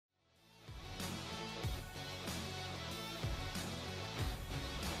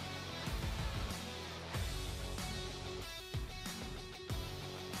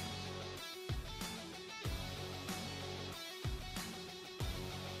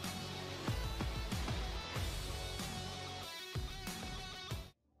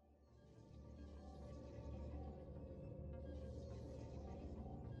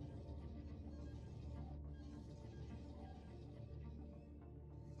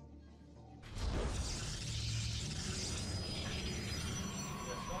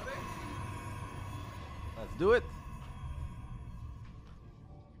do it.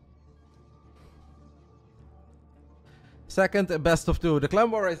 Second best of 2. The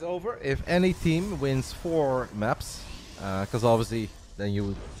clan war is over if any team wins 4 maps. Because obviously then you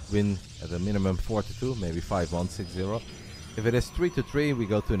would win at a minimum 4-2, maybe 5-1, 6-0. If it is 3-3, we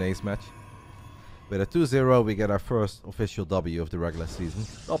go to an ace match. With a 2-0, we get our first official W of the regular season.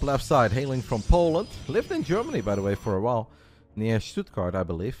 Top left side, hailing from Poland. Lived in Germany, by the way, for a while. Near Stuttgart, I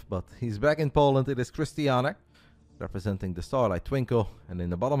believe. But he's back in Poland. It is Krystianer, representing the Starlight Twinkle. And in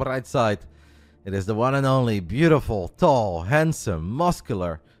the bottom right side, it is the one and only beautiful, tall, handsome,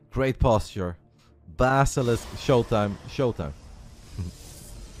 muscular, great posture, BASILISK ShoWTimE.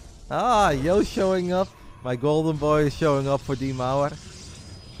 Ah, Yo showing up. My golden boy is showing up for D Mauer.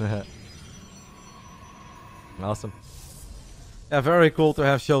 Awesome. Yeah, very cool to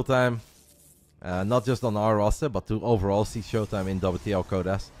have ShoWTimE. Not just on our roster, but to overall see ShoWTimE in WTL Code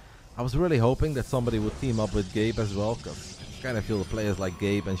S. I was really hoping that somebody would team up with Gabe as well, because I kind of feel the players like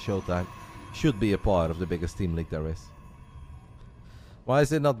Gabe and ShoWTimE should be a part of the biggest team league there is. Why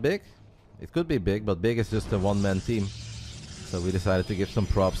is it not big? It could be big, but big is just a one-man team. So we decided to give some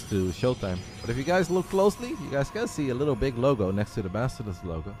props to ShoWTimE. But if you guys look closely, you guys can see a little big logo next to the Basilisk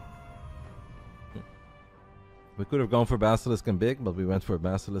logo. We could have gone for Basilisk and Big, but we went for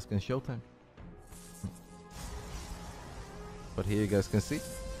Basilisk and ShoWTimE. But here you guys can see,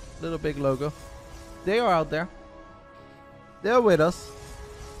 little big logo. They are out there. They're with us.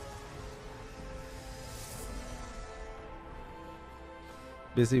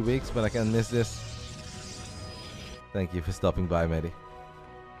 Busy weeks, but I can't miss this. Thank you for stopping by, matey.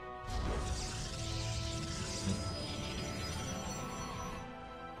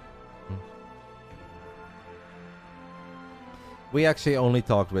 We actually only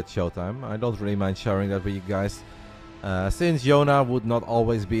talked with ShoWTimE. I don't really mind sharing that with you guys. Since Jonah would not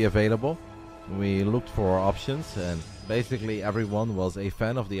always be available, we looked for options, and basically everyone was a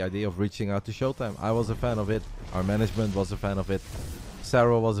fan of the idea of reaching out to ShoWTimE. I was a fan of it. Our management was a fan of it.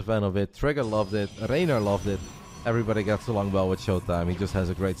 Serral was a fan of it. Trigger loved it. Reynor loved it. Everybody gets along well with ShoWTimE. He just has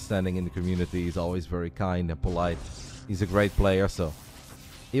a great standing in the community. He's always very kind and polite. He's a great player, so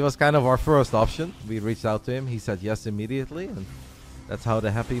he was kind of our first option. We reached out to him. He said yes immediately, and that's how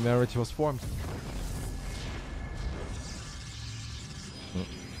the happy marriage was formed.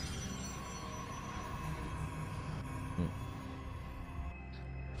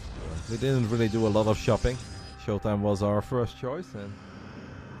 We didn't really do a lot of shopping. ShoWTimE was our first choice, and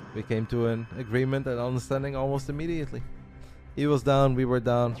we came to an agreement and understanding almost immediately. He was down, we were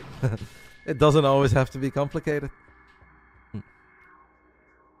down. It doesn't always have to be complicated.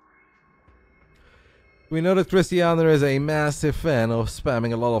 We know that Krystianer is a massive fan of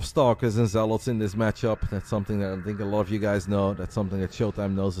spamming a lot of Stalkers and Zealots in this matchup. That's something that I think a lot of you guys know. That's something that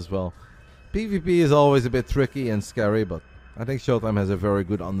ShoWTimE knows as well. PvP is always a bit tricky and scary, but I think ShoWTimE has a very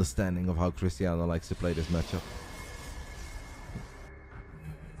good understanding of how Krystianer likes to play this matchup.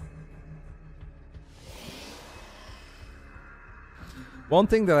 One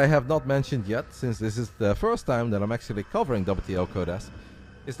thing that I have not mentioned yet, since this is the first time that I'm actually covering WTL Code S,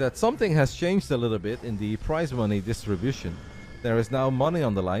 is that something has changed a little bit in the prize money distribution. There is now money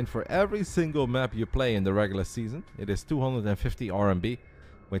on the line for every single map you play in the regular season. It is 250 RMB,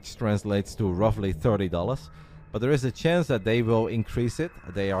 which translates to roughly $30. But there is a chance that they will increase it.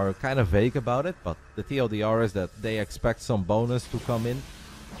 They are kind of vague about it, but the TLDR is that they expect some bonus to come in.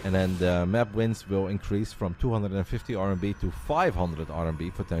 And then the map wins will increase from 250 RMB to 500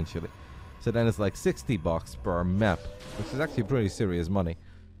 RMB potentially. So then it's like 60 bucks per map, which is actually pretty serious money.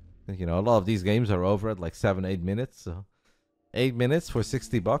 You know, a lot of these games are over at like 7-8 minutes. So 8 minutes for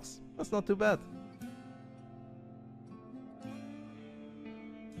 60 bucks, that's not too bad.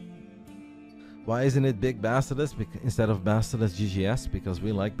 Why isn't it Big Basilisk instead of Basilisk GGS? Because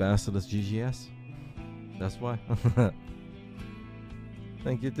we like Basilisk GGS. That's why.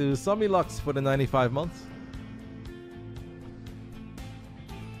 Thank you to Summilux for the 95 months.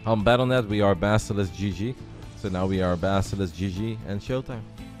 On Battle.net we are Basilisk GG. So now we are Basilisk GG and ShoWTimE.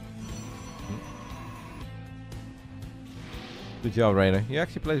 Good job, Reynor. You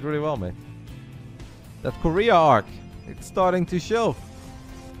actually played really well, mate. That Korea arc, it's starting to show.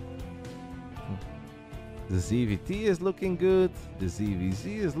 The ZVT is looking good. The ZVZ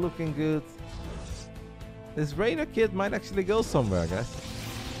is looking good. This Reynor kid might actually go somewhere, guys.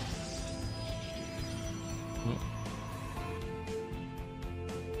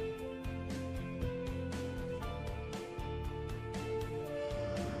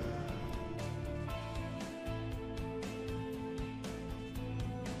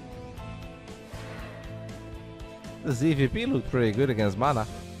 The ZVP looked pretty good against Mana.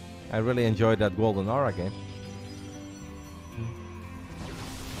 I really enjoyed that Golden Aura game.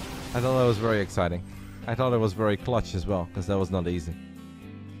 I thought that was very exciting. I thought it was very clutch as well, because that was not easy.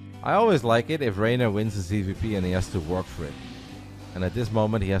 I always like it if Reynor wins the CVP and he has to work for it. And at this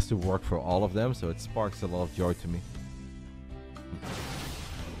moment he has to work for all of them, so it sparks a lot of joy to me.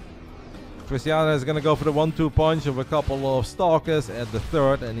 Krystianer is going to go for the 1-2 punch of a couple of Stalkers at the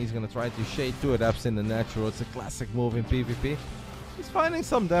third, and he's going to try to shade 2 adapts in the natural. It's a classic move in PvP. He's finding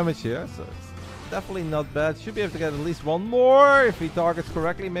some damage here, so it's definitely not bad. Should be able to get at least 1 more if he targets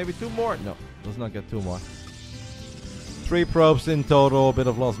correctly. Maybe 2 more. No, does not get 2 more. 3 probes in total. A bit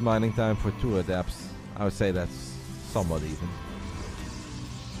of lost mining time for 2 adapts. I would say that's somewhat even.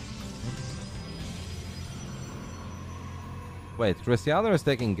 Wait, Krystianer is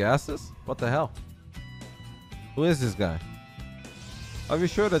taking gases? What the hell? Who is this guy? Are you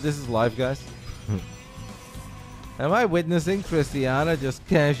sure that this is live, guys? Am I witnessing Krystianer just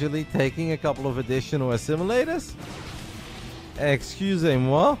casually taking a couple of additional assimilators?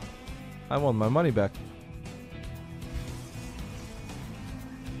 Excusez-moi. I want my money back.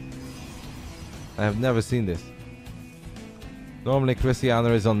 I have never seen this. Normally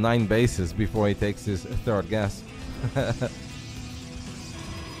Krystianer is on 9 bases before he takes his 3rd gas.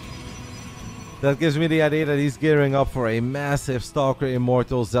 That gives me the idea that he's gearing up for a massive Stalker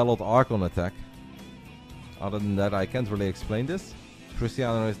Immortal Zealot Archon attack. Other than that, I can't really explain this.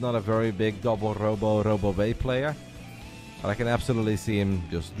 Krystianer is not a very big double Robo Bay player. But I can absolutely see him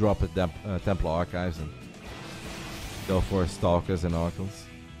just drop at Templar Archives and go for Stalkers and Archons.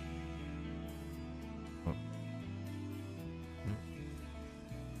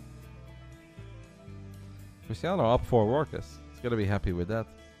 Krystianer up 4 workers. He's gonna be happy with that.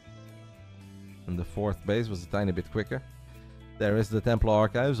 And the 4th base was a tiny bit quicker. There is the Templar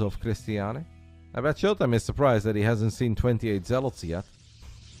Archives of Krystianer. I bet ShoWTimE is surprised that he hasn't seen 28 Zealots yet.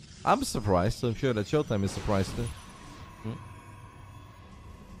 I'm surprised, so I'm sure that ShoWTimE is surprised too.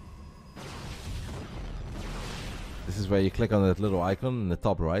 This is where you click on that little icon in the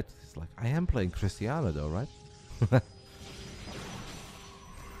top right. It's like, I am playing Krystianer though, right?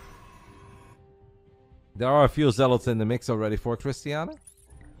 There are a few Zealots in the mix already for Krystianer.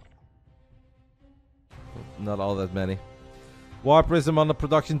 Not all that many. War Prism on the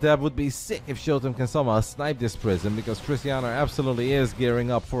production tab would be sick if ShoWTimE can somehow snipe this Prism, because Krystianer absolutely is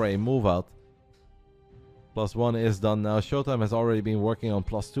gearing up for a move out. +1 is done now. ShoWTimE has already been working on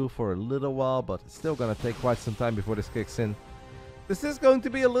 +2 for a little while, but it's still going to take quite some time before this kicks in. This is going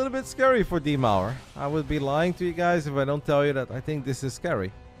to be a little bit scary for D-Mauer. I would be lying to you guys if I don't tell you that I think this is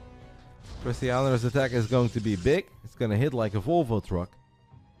scary. Krystianer's attack is going to be big. It's going to hit like a Volvo truck.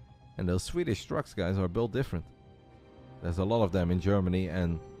 And those Swedish trucks, guys, are built different. There's a lot of them in Germany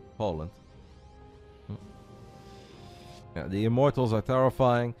and Poland. Yeah, the Immortals are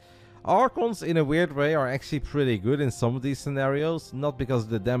terrifying. Archons, in a weird way, are actually pretty good in some of these scenarios. Not because of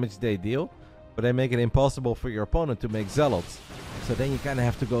the damage they deal, but they make it impossible for your opponent to make Zealots. So then you kind of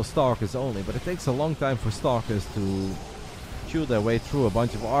have to go Stalkers only. But it takes a long time for Stalkers to chew their way through a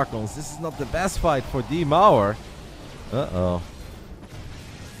bunch of Archons. This is not the best fight for D-Mauer. Uh-oh.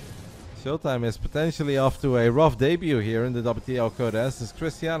 ShoWTimE is potentially off to a rough debut here in the WTL Codex. As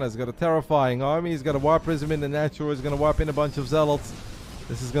Krystianer's got a terrifying army. He's got a Warp Prism in the natural. He's going to warp in a bunch of Zealots.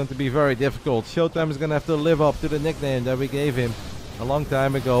 This is going to be very difficult. ShoWTimE is going to have to live up to the nickname that we gave him a long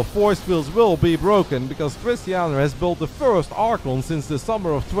time ago. Force fields will be broken because Krystianer has built the first Archon since the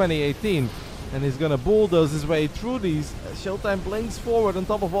summer of 2018. And he's going to bulldoze his way through these. ShoWTimE blinks forward on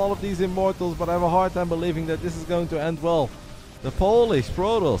top of all of these Immortals, but I have a hard time believing that this is going to end well. The Polish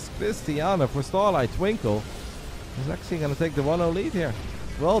Protoss, Krystianer for Starlight, Twinkle, is actually going to take the 1-0 lead here.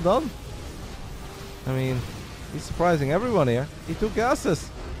 Well done. I mean, he's surprising everyone here. He took gases.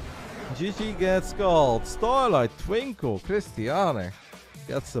 GG gets called. Starlight, Twinkle, Krystianer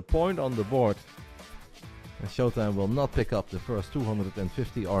gets a point on the board. And ShoWTimE will not pick up the first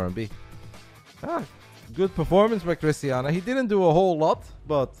 250 RMB. Good performance by Krystianer. He didn't do a whole lot,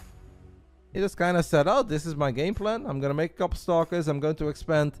 but he just kind of said, oh, this is my game plan. I'm going to make a couple Stalkers. I'm going to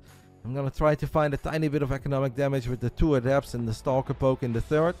expand. I'm going to try to find a tiny bit of economic damage with the 2 adapts and the Stalker poke in the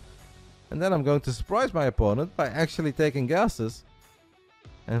 3rd. And then I'm going to surprise my opponent by actually taking gases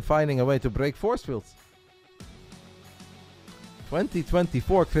and finding a way to break force fields.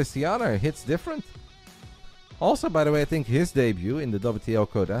 2024 Krystianer hits different. Also, by the way, I think his debut in the WTL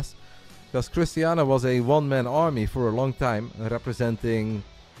Codex, because Krystianer was a one-man army for a long time, representing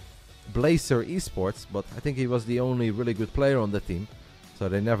Blazer Esports, but I think he was the only really good player on the team, so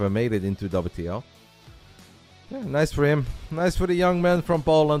they never made it into WTL. Yeah, nice for him. Nice for the young man from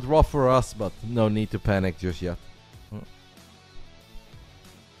Poland. Rough for us, but no need to panic just yet.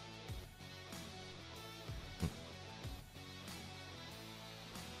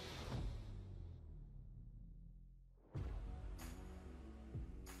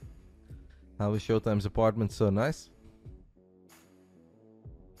 How is ShoWTimE's apartment so nice?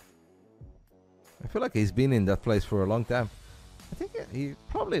 I feel like he's been in that place for a long time. I think he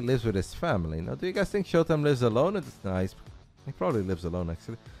probably lives with his family. Now, do you guys think ShoWTimE lives alone? It's nice. He probably lives alone,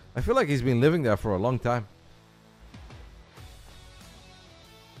 actually. I feel like he's been living there for a long time.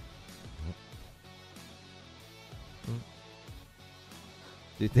 Do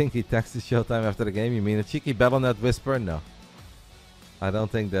you think he texted ShoWTimE after the game? You mean a cheeky Battle.net whisper? No. I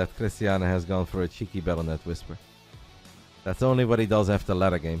don't think that Krystianer has gone for a cheeky Battle.net whisper. That's only what he does after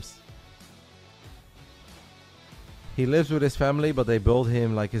ladder games. He lives with his family, but they build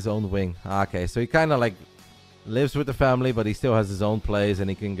him like his own wing. Okay, so he kind of like lives with the family, but he still has his own place and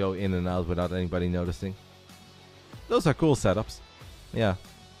he can go in and out without anybody noticing. Those are cool setups. Yeah.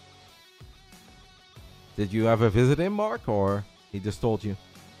 Did you ever visit him, Mark, or he just told you?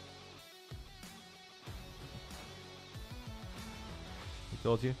 He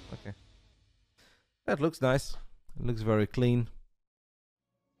told you? Okay. That looks nice. It looks very clean.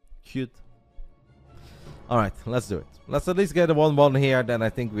 Cute. Alright, let's do it. Let's at least get a 1-1 here. Then I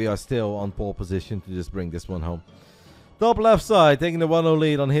think we are still on pole position to just bring this one home. Top left side, taking the 1-0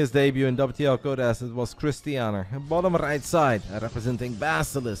 lead on his debut in WTL Codas. It was Krystianer. Bottom right side, representing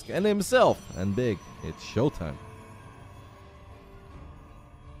BASILISK and himself. And big, it's ShoWTimE.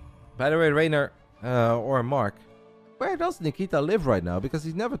 By the way, Reynor, or Mark, where does Nikita live right now? Because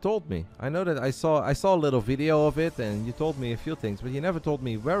he's never told me. I know that I saw a little video of it and you told me a few things, but you never told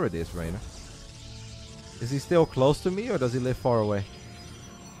me where it is, Reynor. Is he still close to me or does he live far away?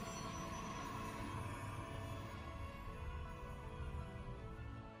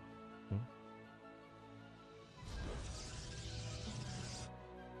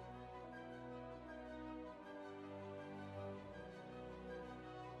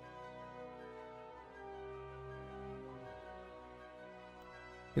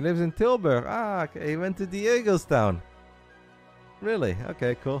 He lives in Tilburg. Ah, okay. He went to Diego's town. Really?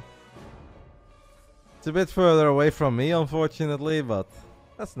 Okay, cool. It's a bit further away from me, unfortunately, but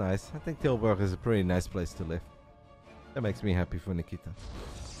that's nice. I think Tilburg is a pretty nice place to live. That makes me happy for Nikita.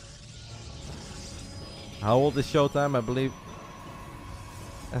 How old is ShoWTimE? I believe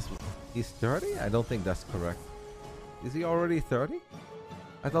he's 30? I don't think that's correct. Is he already 30?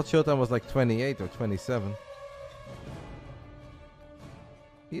 I thought ShoWTimE was like 28 or 27.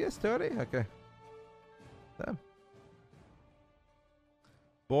 He is 30? Okay. Damn.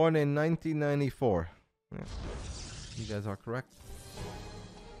 Born in 1994. Yeah. You guys are correct.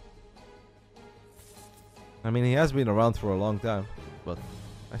 I mean, he has been around for a long time, but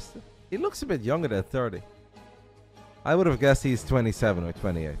he looks a bit younger than 30. I would have guessed he's 27 or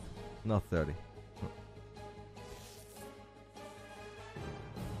 28, not 30.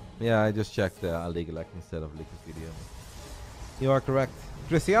 Yeah, I just checked Legalec instead of Wikipedia. You are correct.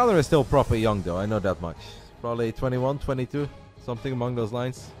 Krystianer is still proper young though, I know that much. Probably 21, 22, something among those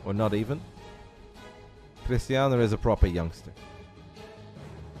lines, or not even. Krystianer is a proper youngster.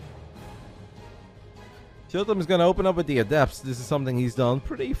 ShoWTimE is going to open up with the adepts. This is something he's done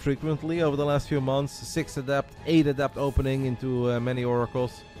pretty frequently over the last few months. 6 adept, 8 adept opening into many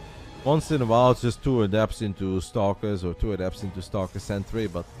oracles. Once in a while it's just 2 adepts into stalkers or 2 adepts into stalker sentry,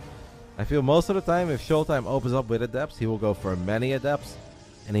 but I feel most of the time if ShoWTimE opens up with adepts, he will go for many adepts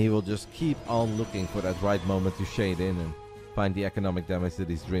and he will just keep on looking for that right moment to shade in and find the economic damage that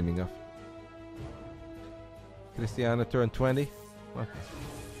he's dreaming of. Krystianer turned 20. What?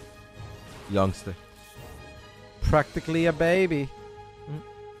 Youngster. Practically a baby.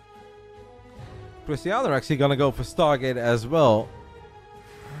 Krystianer actually gonna go for Stargate as well.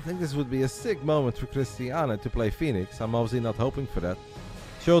 I think this would be a sick moment for Krystianer to play Phoenix. I'm obviously not hoping for that.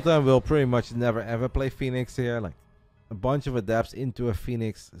 ShoWTimE will pretty much never ever play Phoenix here. Like a bunch of adapts into a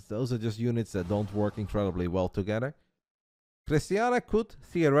Phoenix. Those are just units that don't work incredibly well together. Krystianer could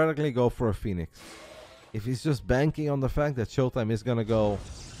theoretically go for a Phoenix. If he's just banking on the fact that ShoWTimE is gonna go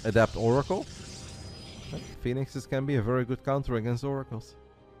adapt Oracle, Phoenixes can be a very good counter against Oracles.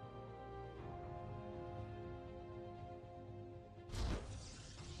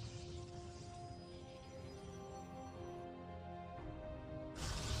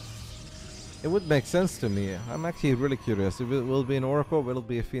 It would make sense to me. I'm actually really curious. Will it be an Oracle? Will it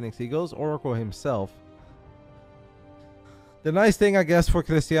be a Phoenix? He goes Oracle himself. The nice thing, I guess, for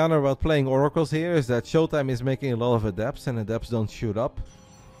Krystianer about playing Oracles here is that ShoWTimE is making a lot of adepts and adepts don't shoot up.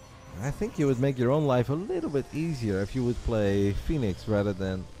 I think you would make your own life a little bit easier if you would play Phoenix rather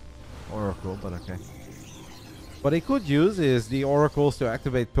than Oracle, but okay. What he could use is the Oracles to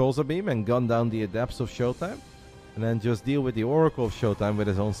activate Pulsar Beam and gun down the adepts of ShoWTimE, and then just deal with the Oracle of ShoWTimE with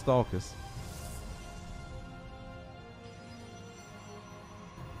his own Stalkers.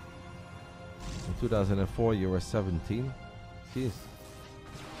 In 2004, you were 17. Jeez.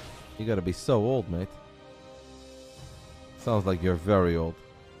 You gotta be so old, mate. Sounds like you're very old.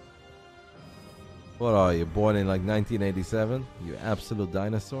 What are you, born in like 1987? You absolute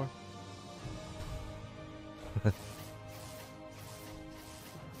dinosaur?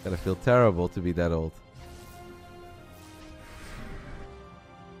 Gotta feel terrible to be that old.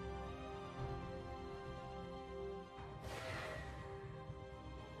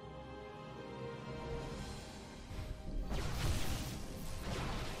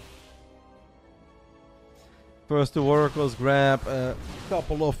 First two oracles grab a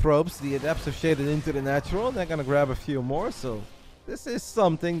couple of probes. The adepts have shaded into the natural. They're gonna grab a few more, so this is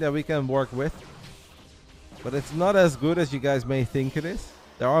something that we can work with. But it's not as good as you guys may think it is.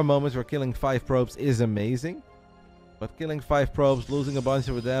 There are moments where killing 5 probes is amazing. But killing 5 probes, losing a bunch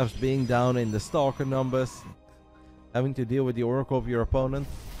of adepts, being down in the stalker numbers, having to deal with the oracle of your opponent.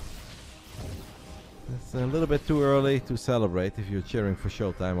 It's a little bit too early to celebrate if you're cheering for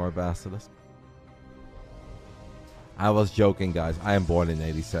ShoWTimE or Basilisk. I was joking, guys. I am born in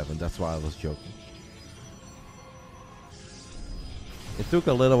 87. That's why I was joking. It took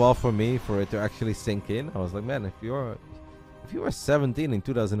a little while for me for it to actually sink in. I was like, man, if you were 17 in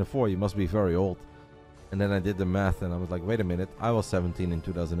 2004, you must be very old. And then I did the math and I was like, wait a minute. I was 17 in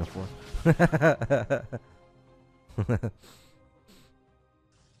 2004.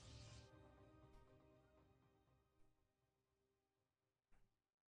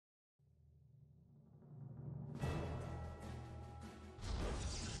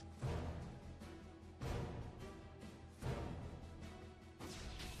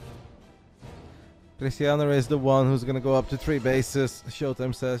 Krystianer is the one who's going to go up to 3 bases.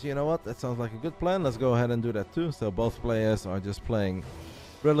 ShoWTimE says, you know what, that sounds like a good plan. Let's go ahead and do that too. So both players are just playing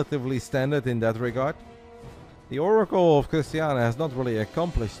relatively standard in that regard. The Oracle of Krystianer has not really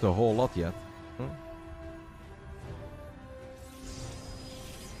accomplished a whole lot yet.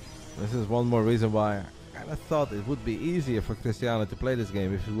 This is one more reason why I kind of thought it would be easier for Krystianer to play this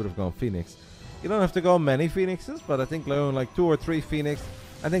game if he would have gone Phoenix. You don't have to go many Phoenixes, but I think going like 2 or 3 Phoenix.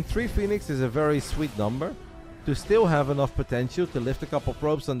 I think 3 Phoenix is a very sweet number to still have enough potential to lift a couple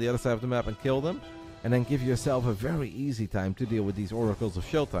probes on the other side of the map and kill them. And then give yourself a very easy time to deal with these oracles of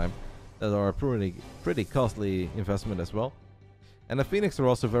ShoWTimE that are a pretty costly investment as well. And the Phoenix are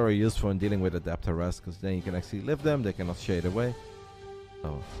also very useful in dealing with adept harass, because then you can actually lift them, they cannot shade away.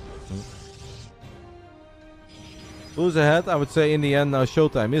 Oh. Who's ahead? I would say in the end now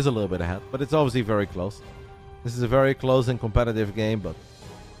ShoWTimE is a little bit ahead, but it's obviously very close. This is a very close and competitive game, but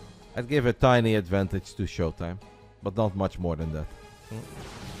I'd give a tiny advantage to ShoWTimE, but not much more than that.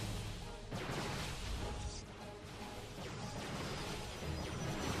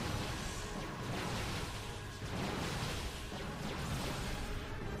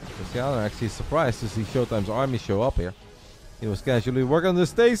 Krystianer actually surprised to see ShoWTimE's army show up here. He was casually working on the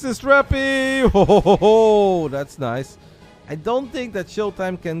stasis trappy. Oh, that's nice. I don't think that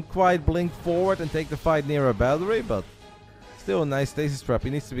ShoWTimE can quite blink forward and take the fight near a battery, but still a nice stasis trap.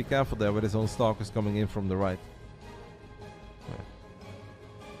 He needs to be careful there with his own stalkers coming in from the right. Yeah.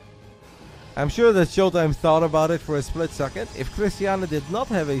 I'm sure that ShoWTimE thought about it for a split second. If Krystianer did not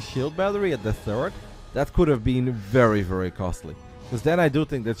have a shield battery at the third, that could have been very, very costly. Because then I do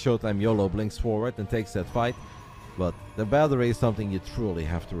think that ShoWTimE YOLO blinks forward and takes that fight. But the battery is something you truly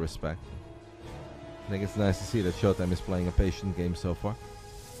have to respect. I think it's nice to see that ShoWTimE is playing a patient game so far.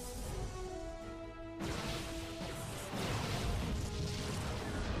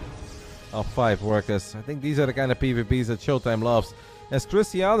 Up 5 workers. I think these are the kind of PvPs that ShoWTimE loves. As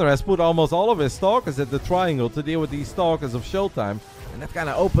Krystianer has put almost all of his stalkers at the triangle to deal with these stalkers of ShoWTimE. And that kind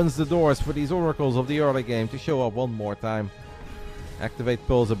of opens the doors for these oracles of the early game to show up one more time. Activate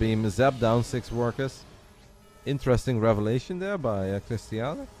Pulsar Beam. Zap down 6 workers. Interesting revelation there by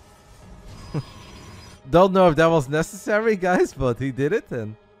Krystianer. Don't know if that was necessary, guys, but he did it,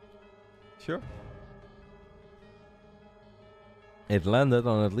 and sure. It landed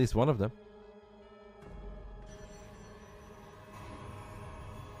on at least one of them.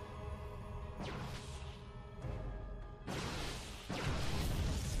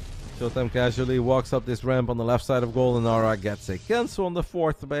 ShoWTimE casually walks up this ramp on the left side of Goldenara, gets a cancel on the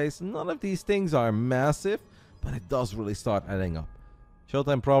 4th base. None of these things are massive, but it does really start adding up.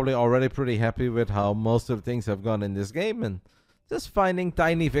 ShoWTimE probably already pretty happy with how most of the things have gone in this game, and just finding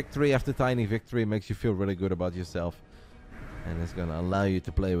tiny victory after tiny victory makes you feel really good about yourself. And it's gonna allow you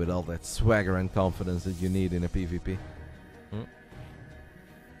to play with all that swagger and confidence that you need in a PvP.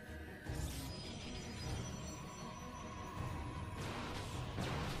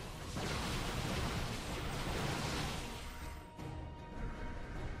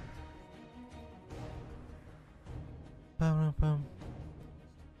 The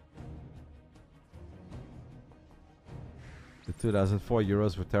 2004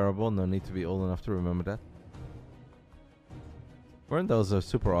 Euros were terrible. No need to be old enough to remember that. Weren't those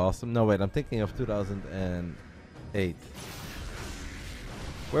super awesome? No, wait, I'm thinking of 2008.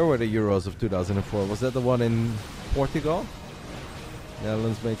 Where were the Euros of 2004? Was that the one in Portugal?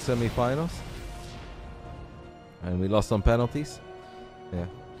 Netherlands made semi-finals. And we lost on penalties. Yeah.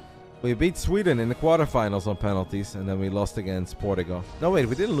 We beat Sweden in the quarterfinals on penalties, and then we lost against Portugal. No, wait,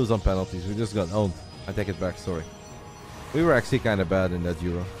 we didn't lose on penalties. We just got owned. I take it back, sorry. We were actually kind of bad in that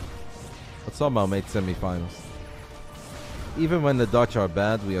Euro. But somehow made semi-finals. Even when the Dutch are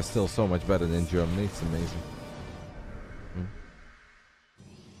bad, we are still so much better than Germany. It's amazing.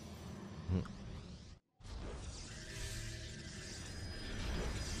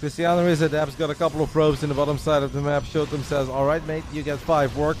 Krystianer is at App's got a couple of probes in the bottom side of the map. ShoWTimE says, alright mate, you get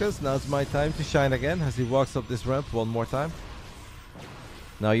 5 workers. Now it's my time to shine again as he walks up this ramp one more time.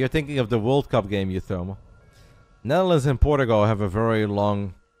 Now you're thinking of the World Cup game, you thermal. Netherlands and Portugal have a very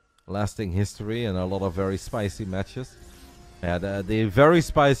long lasting history and a lot of very spicy matches. Yeah, the very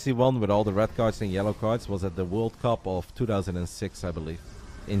spicy one with all the red cards and yellow cards was at the World Cup of 2006, I believe,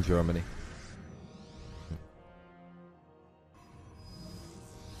 in Germany.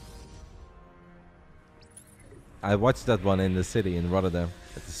 I watched that one in the city in RotterdaM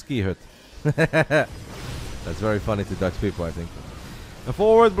at the ski hut. That's very funny to Dutch people, I think. A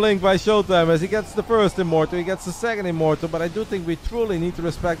forward blink by ShoWTimE as he gets the first Immortal, he gets the second Immortal, but I do think we truly need to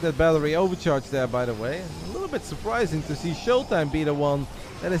respect that battery overcharge there, by the way. A little bit surprising to see ShoWTimE be the one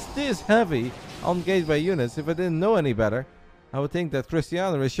that is this heavy on gateway units. If I didn't know any better, I would think that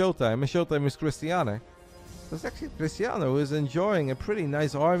Krystianer is ShoWTimE and ShoWTimE is Krystianer. It's actually Krystianer who is enjoying a pretty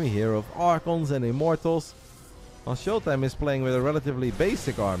nice army here of Archons and Immortals, while ShoWTimE is playing with a relatively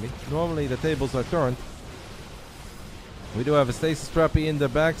basic army. Normally the tables are turned. We do have a stasis trappy in the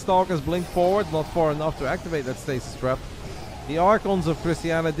back. Stalkers blink forward, not far enough to activate that stasis trap. The Archons of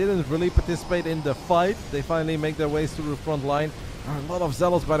Krystianer didn't really participate in the fight. They finally make their ways through the front line. There are a lot of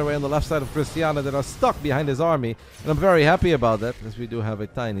Zealots, by the way, on the left side of Krystianer that are stuck behind his army. And I'm very happy about that, as we do have a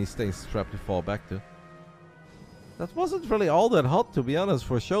tiny stasis trap to fall back to. That wasn't really all that hot, to be honest,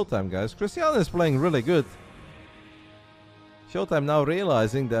 for ShoWTimE, guys. Krystianer is playing really good. ShoWTimE now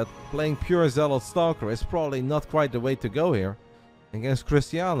realizing that playing pure Zealot Stalker is probably not quite the way to go here. Against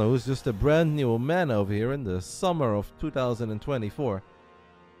Krystianer, who's just a brand new man over here in the summer of 2024.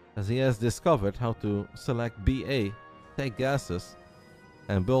 As he has discovered how to select BA, take gases,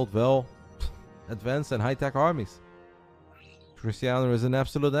 and build well advanced and high-tech armies. Krystianer is an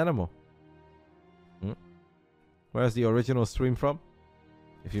absolute animal. Where's the original stream from?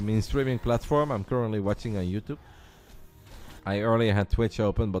 If you mean streaming platform, I'm currently watching on YouTube. I earlier had Twitch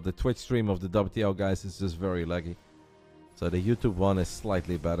open, but the Twitch stream of the WTL guys is just very laggy. So the YouTube one is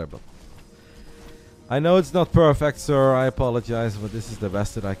slightly better, but I know it's not perfect, sir. I apologize, but this is the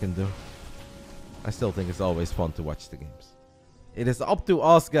best that I can do. I still think it's always fun to watch the games. It is up to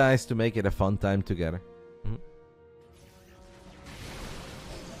us guys to make it a fun time together.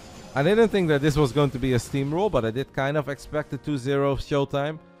 I didn't think that this was going to be a steamroll, but I did kind of expect a 2-0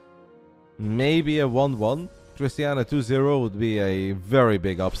 ShoWTimE. Maybe a 1-1. Krystianer 2-0 would be a very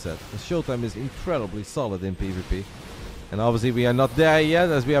big upset. ShoWTimE is incredibly solid in PvP. And obviously we are not there yet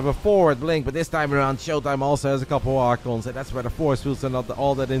as we have a forward blink. But this time around ShoWTimE also has a couple of Archons. And that's where the force fields are not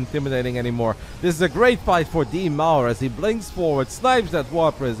all that intimidating anymore. This is a great fight for D Mauer as he blinks forward, snipes that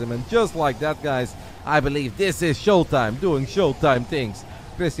War Prism. And just like that, guys, I believe this is ShoWTimE doing ShoWTimE things.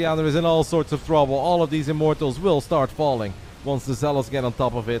 Krystianer is in all sorts of trouble. All of these Immortals will start falling once the Zealots get on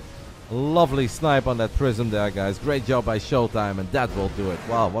top of it. Lovely snipe on that Prism there, guys. Great job by ShoWTimE, and that will do it.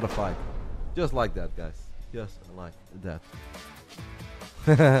 Wow, what a fight. Just like that, guys. Just like that.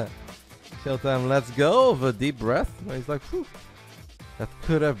 ShoWTimE, let's go. With a deep breath. He's like, whew. That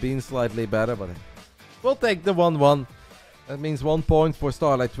could have been slightly better, but we'll take the 1-1. That means 1 point for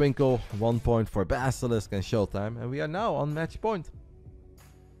Starlight, Twinkle, 1 point for Basilisk and ShoWTimE, and we are now on match point.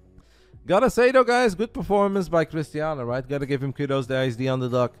 Gotta say though, guys, good performance by Krystianer, right? Gotta give him kudos there. He's the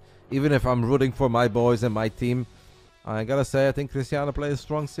underdog. Even if I'm rooting for my boys and my team, I gotta say I think Krystianer played a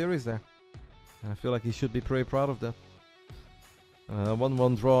strong series there. I feel like he should be pretty proud of that.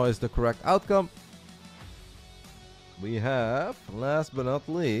 1-1 draw is the correct outcome. We have, last but not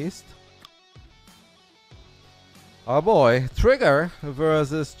least, our boy Trigger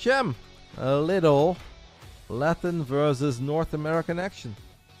versus Chem. A little Latin versus North American action.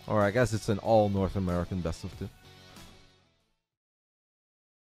 Or I guess it's an all North American best of 2.